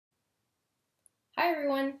Hi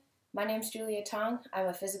everyone, my name is Julia Tang. I'm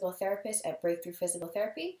a physical therapist at Breakthrough Physical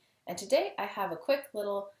Therapy, and today I have a quick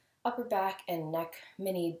little upper back and neck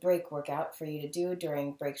mini break workout for you to do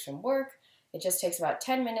during breaks from work. It just takes about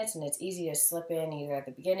 10 minutes and it's easy to slip in either at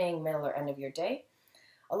the beginning, middle, or end of your day.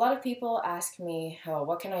 A lot of people ask me, oh,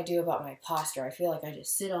 what can I do about my posture? I feel like I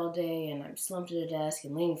just sit all day and I'm slumped at a desk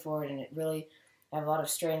and leaning forward, and I have a lot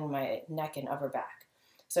of strain in my neck and upper back.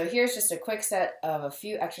 So here's just a quick set of a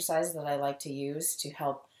few exercises that I like to use to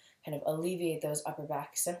help kind of alleviate those upper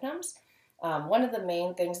back symptoms. One of the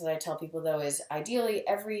main things that I tell people though is ideally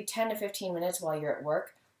every 10 to 15 minutes while you're at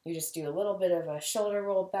work, you just do a little bit of a shoulder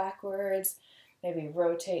roll backwards, maybe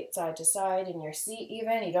rotate side to side in your seat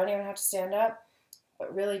even. You don't even have to stand up,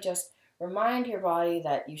 but really just remind your body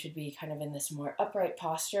that you should be kind of in this more upright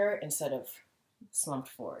posture instead of slumped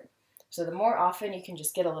forward. So the more often you can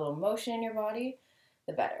just get a little motion in your body,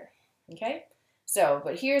 the better, okay? So,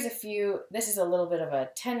 but here's this is a little bit of a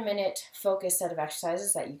 10-minute focused set of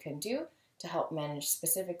exercises that you can do to help manage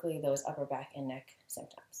specifically those upper back and neck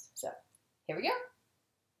symptoms. So, here we go.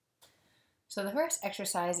 So the first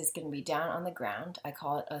exercise is going to be down on the ground. I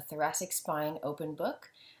call it a thoracic spine open book,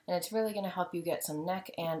 and it's really going to help you get some neck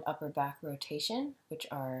and upper back rotation, which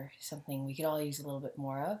are something we could all use a little bit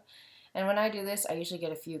more of. And when I do this, I usually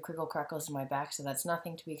get a few crinkle crackles in my back, so that's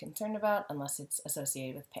nothing to be concerned about unless it's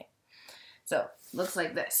associated with pain. So, looks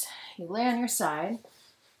like this. You lay on your side,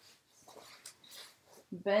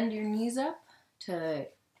 bend your knees up to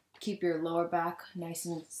keep your lower back nice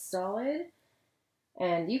and solid.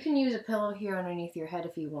 And you can use a pillow here underneath your head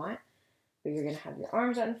if you want, but you're going to have your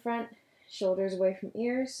arms out in front, shoulders away from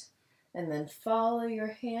ears, and then follow your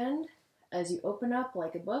hand as you open up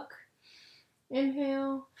like a book.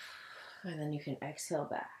 Inhale. And then you can exhale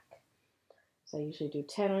back. So I usually do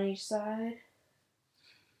 10 on each side.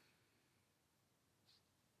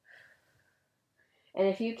 And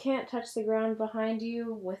if you can't touch the ground behind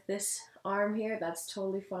you with this arm here, that's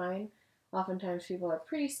totally fine. Oftentimes people are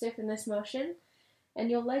pretty stiff in this motion,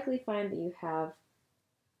 and you'll likely find that you have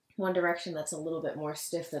one direction that's a little bit more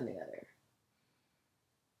stiff than the other.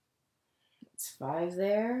 It's 5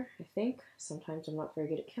 there, I think. Sometimes I'm not very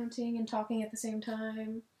good at counting and talking at the same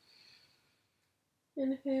time.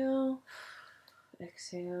 Inhale,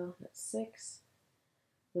 exhale, that's 6.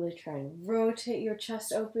 Really try and rotate your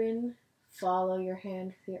chest open. Follow your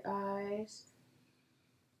hand with your eyes.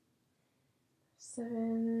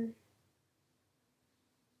 7.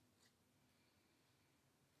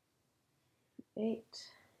 8.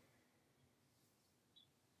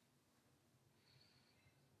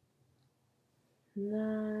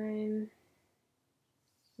 9.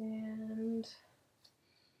 And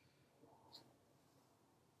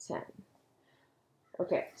 10.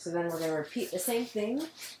 Okay, so then we're going to repeat the same thing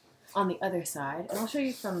on the other side, and I'll show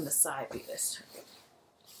you from the side view this time.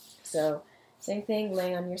 So, same thing,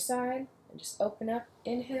 laying on your side, and just open up,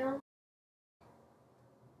 inhale.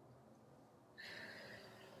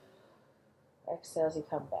 Exhale as you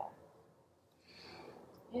come back.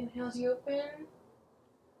 Inhale as you open.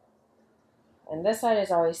 And this side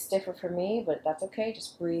is always stiffer for me, but that's okay,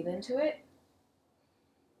 just breathe into it.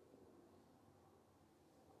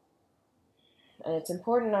 And it's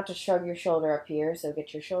important not to shrug your shoulder up here, so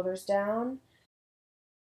get your shoulders down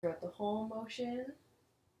throughout the whole motion.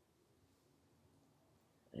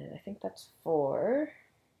 And I think that's 4.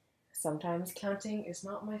 Sometimes counting is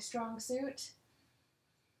not my strong suit,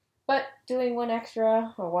 but doing one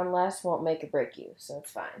extra or one less won't make or break you, so it's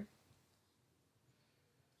fine.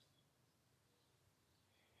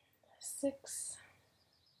 6.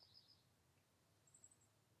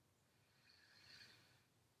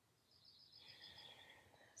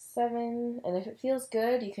 7, and if it feels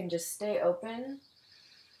good, you can just stay open.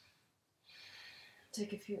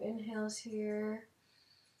 Take a few inhales here,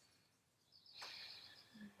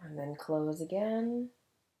 and then close again,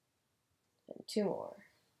 and 2 more.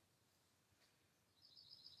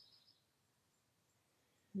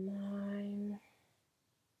 9.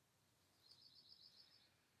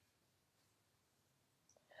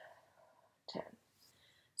 10.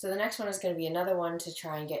 So the next one is going to be another one to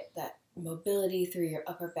try and get that mobility through your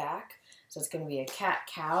upper back. So it's going to be a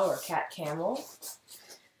cat-cow or cat-camel.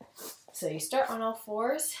 So you start on all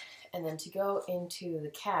 4s, and then to go into the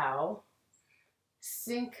cow,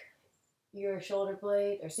 sink your shoulder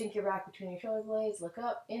blade, or sink your back between your shoulder blades, look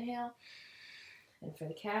up, inhale. And for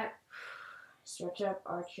the cat, stretch up,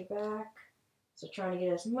 arch your back. So trying to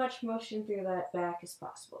get as much motion through that back as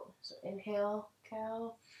possible. So inhale,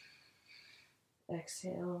 cow.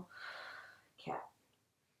 Exhale, cat.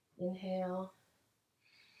 Inhale,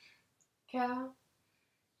 cow.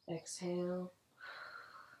 Exhale,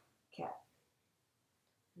 cat.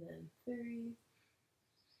 and then 3,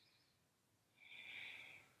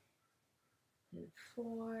 and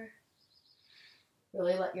 4.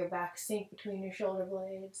 Really let your back sink between your shoulder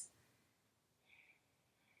blades.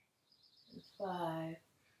 And 5, and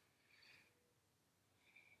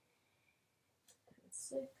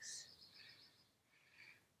 6,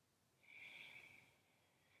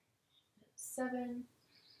 and 7.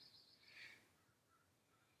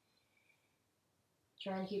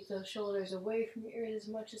 Try and keep those shoulders away from your ears as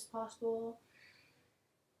much as possible.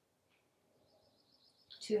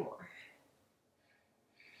 2 more.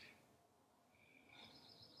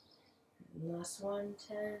 And last one,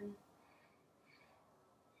 10.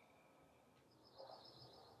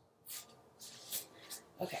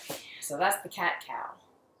 Okay, so that's the cat-cow.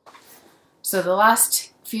 So the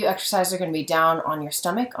last few exercises are going to be down on your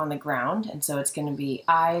stomach on the ground, and so it's going to be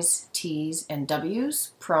I's, T's, and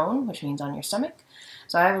W's, prone, which means on your stomach.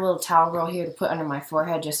 So I have a little towel roll here to put under my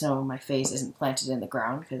forehead just so my face isn't planted in the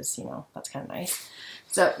ground because, you know, that's kind of nice.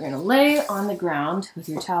 So you're going to lay on the ground with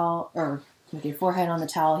your towel, or with your forehead on the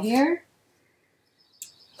towel here.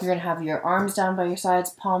 You're going to have your arms down by your sides,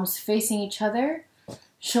 palms facing each other,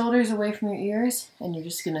 shoulders away from your ears, and you're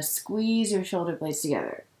just going to squeeze your shoulder blades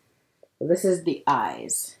together. So this is the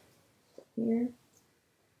I's here.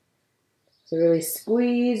 So really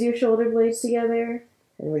squeeze your shoulder blades together,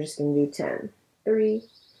 and we're just going to do 10. 3,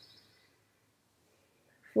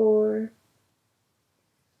 4,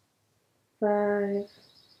 5,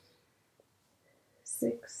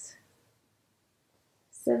 6,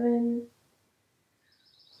 7,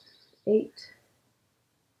 8,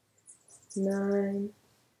 9,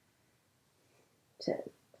 10.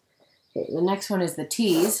 Okay, the next one is the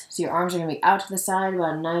T's. So your arms are going to be out to the side,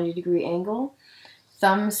 about a 90-degree angle.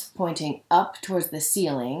 Thumbs pointing up towards the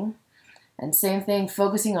ceiling. And same thing,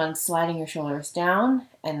 focusing on sliding your shoulders down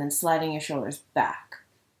and then sliding your shoulders back.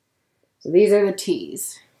 So these are the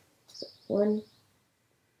T's. So 1,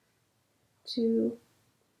 2,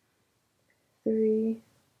 3,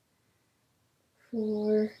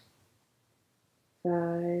 4,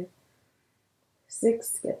 5,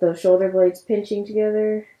 6. Get those shoulder blades pinching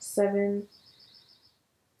together. 7,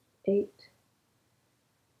 8,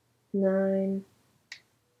 9,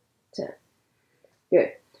 10.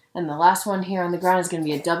 Good. And the last one here on the ground is going to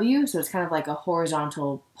be a W, so it's kind of like a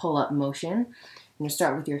horizontal pull-up motion. You're going to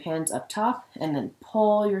start with your hands up top and then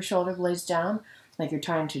pull your shoulder blades down like you're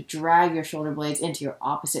trying to drag your shoulder blades into your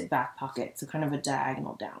opposite back pocket, so kind of a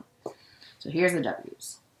diagonal down. So here's the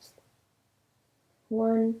W's.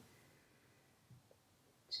 1,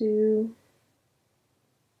 2,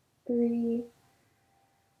 3,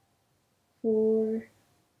 4,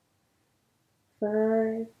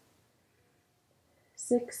 5,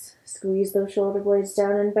 6. Squeeze those shoulder blades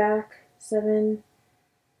down and back. 7,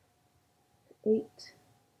 8,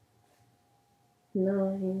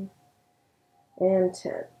 9, and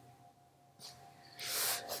 10.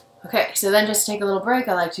 Okay, so then just take a little break.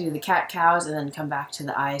 I like to do the cat-cows and then come back to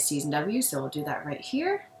the I's, T's, and W's, so we'll do that right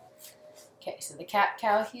here. Okay, so the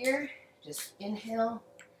cat-cow here, just inhale,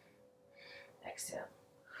 exhale,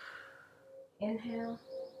 inhale,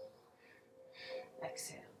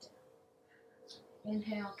 exhale.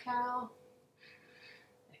 Inhale, cow.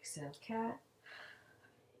 Exhale, cat.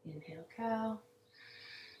 Inhale, cow.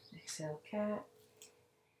 Exhale, cat.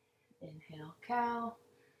 Inhale, cow.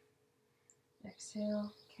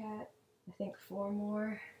 Exhale, cat. I think 4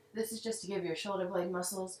 more. This is just to give your shoulder blade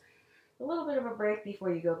muscles a little bit of a break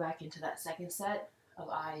before you go back into that second set of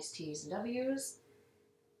I's, T's, and W's.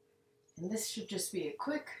 And this should just be a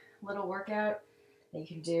quick little workout that you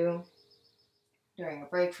can do during a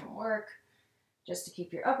break from work, just to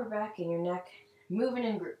keep your upper back and your neck moving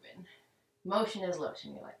and grooving. Motion is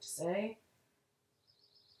lotion, you like to say.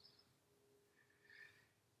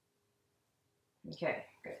 Okay,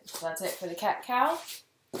 good. So that's it for the cat-cow.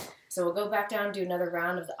 So we'll go back down and do another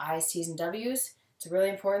round of the I's, T's, and W's. It's really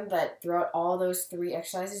important that throughout all those 3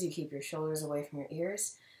 exercises, you keep your shoulders away from your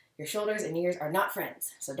ears. Your shoulders and ears are not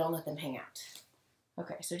friends, so don't let them hang out.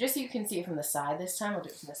 Okay, so just so you can see it from the side this time, we'll do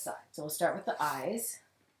it from the side. So we'll start with the I's.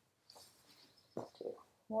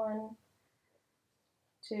 1,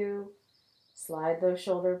 2, slide those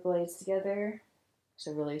shoulder blades together.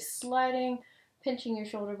 So really sliding, pinching your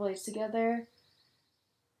shoulder blades together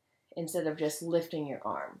instead of just lifting your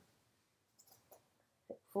arm.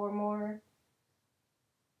 4 more.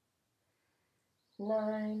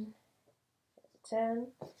 9, 10.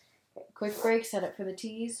 Okay, quick break, set up for the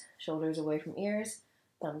T's. Shoulders away from ears,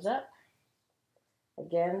 thumbs up.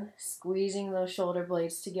 Again, squeezing those shoulder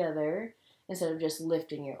blades together instead of just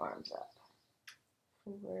lifting your arms up.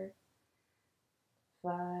 4,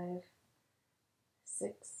 5,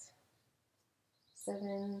 6,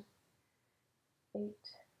 7, 8,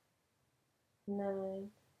 9,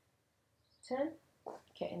 10.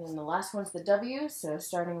 Okay, and then the last one's the W, so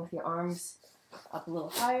starting with your arms up a little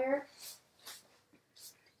higher.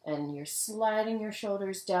 And you're sliding your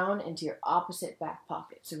shoulders down into your opposite back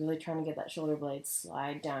pocket. So really trying to get that shoulder blade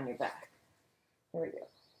slide down your back. Here we go.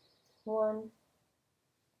 1,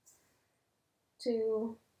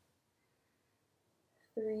 2,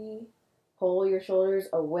 3. Pull your shoulders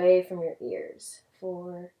away from your ears.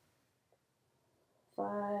 4,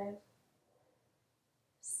 5,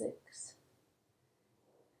 6,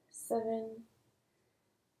 7,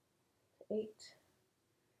 8,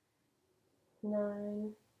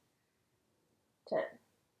 9, 10.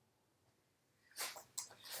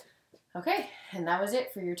 Okay, and that was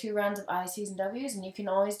it for your 2 rounds of ICs and Ws, and you can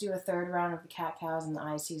always do a 3rd round of the cat-cows and the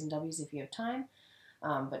ICs and Ws if you have time.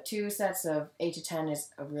 But 2 sets of 8 to 10 is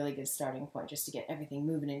a really good starting point just to get everything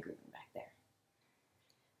moving and grooving back there.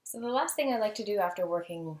 So the last thing I like to do after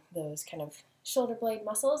working those kind of shoulder blade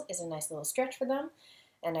muscles is a nice little stretch for them,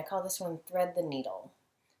 and I call this one thread the needle.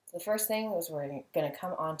 So the first thing is we're going to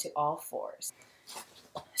come onto all 4s.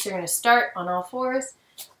 So you're going to start on all 4s,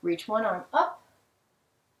 reach one arm up,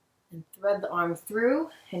 and thread the arm through,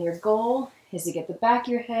 and your goal is to get the back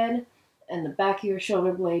of your head and the back of your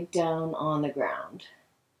shoulder blade down on the ground.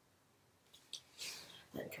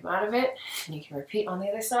 Then come out of it, and you can repeat on the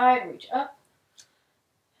other side, reach up,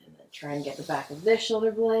 and then try and get the back of this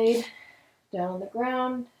shoulder blade down on the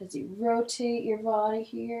ground as you rotate your body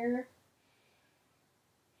here.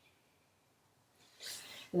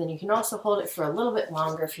 And then you can also hold it for a little bit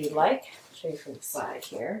longer if you'd like. I'll show you from the side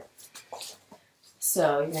here.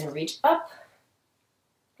 So you're going to reach up,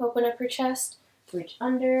 open up your chest, reach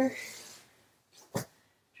under,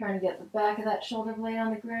 trying to get the back of that shoulder blade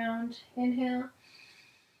on the ground. Inhale.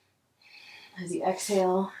 As you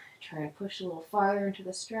exhale, try and push a little farther into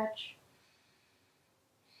the stretch.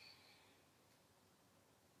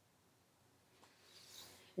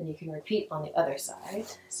 And you can repeat on the other side.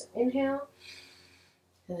 So inhale,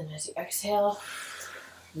 and then as you exhale,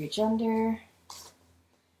 reach under.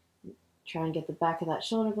 Try and get the back of that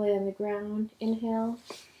shoulder blade on the ground. Inhale.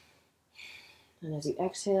 And as you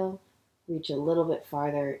exhale, reach a little bit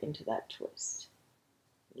farther into that twist.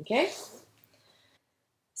 Okay?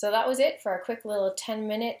 So that was it for our quick little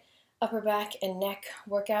 10-minute upper back and neck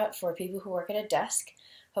workout for people who work at a desk.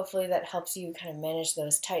 Hopefully that helps you kind of manage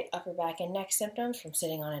those tight upper back and neck symptoms from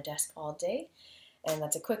sitting on a desk all day. And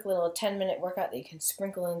that's a quick little 10-minute workout that you can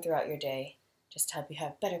sprinkle in throughout your day just to help you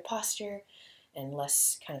have better posture and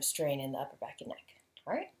less kind of strain in the upper back and neck.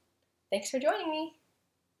 All right, thanks for joining me.